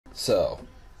So,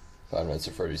 5 Nights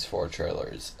at Freddy's 4 trailer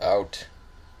is out.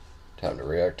 Time to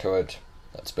react to it.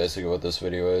 That's basically what this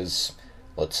video is.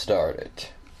 Let's start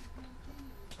it.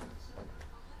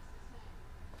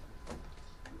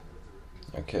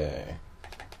 Okay.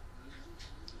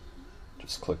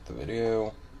 Just click the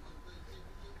video.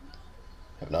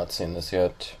 Have not seen this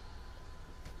yet.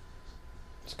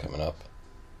 It's coming up.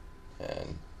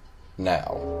 And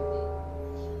now.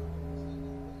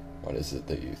 What is it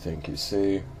that you think you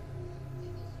see?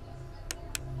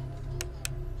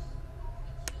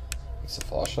 Is the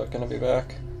flashlight gonna be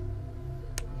back?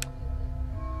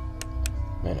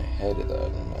 Man, I hated that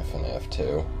in FNAF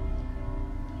 2.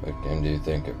 What game do you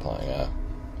think you're playing at?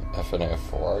 FNAF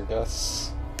 4, I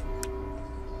guess?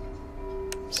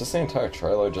 Is this the entire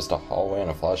trailer just a hallway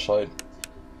and a flashlight?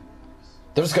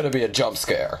 There's gonna be a jump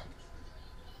scare!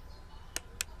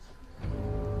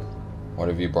 What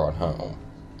have you brought home?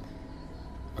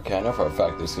 Okay, I know for a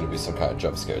fact there's gonna be some kind of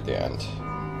jump scare at the end.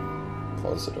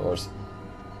 Close the doors.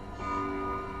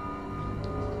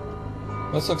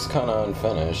 This looks kinda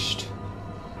unfinished.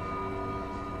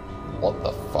 What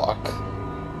the fuck?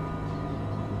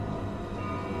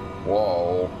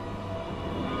 Whoa.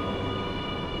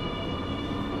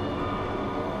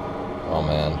 Oh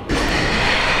man.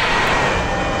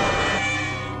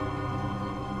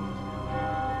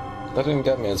 That didn't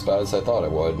get me as bad as I thought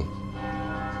it would.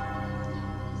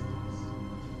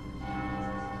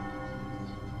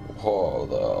 Whoa,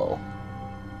 though.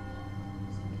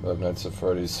 5 Nights at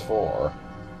Freddy's 4.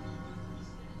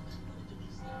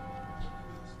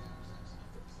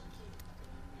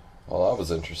 Well, that was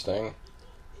interesting.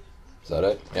 Is that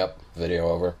it? Yep, video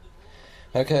over.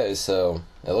 Okay, so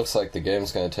it looks like the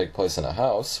game's going to take place in a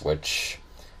house, which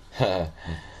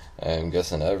I'm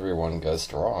guessing everyone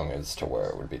guessed wrong as to where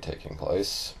it would be taking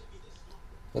place.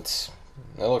 It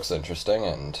looks interesting,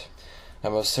 and I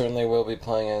most certainly will be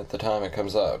playing it at the time it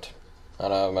comes out. I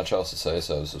don't have much else to say,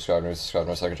 so subscribe to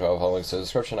my second channel, follow links in the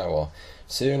description. I will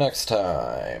see you next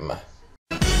time.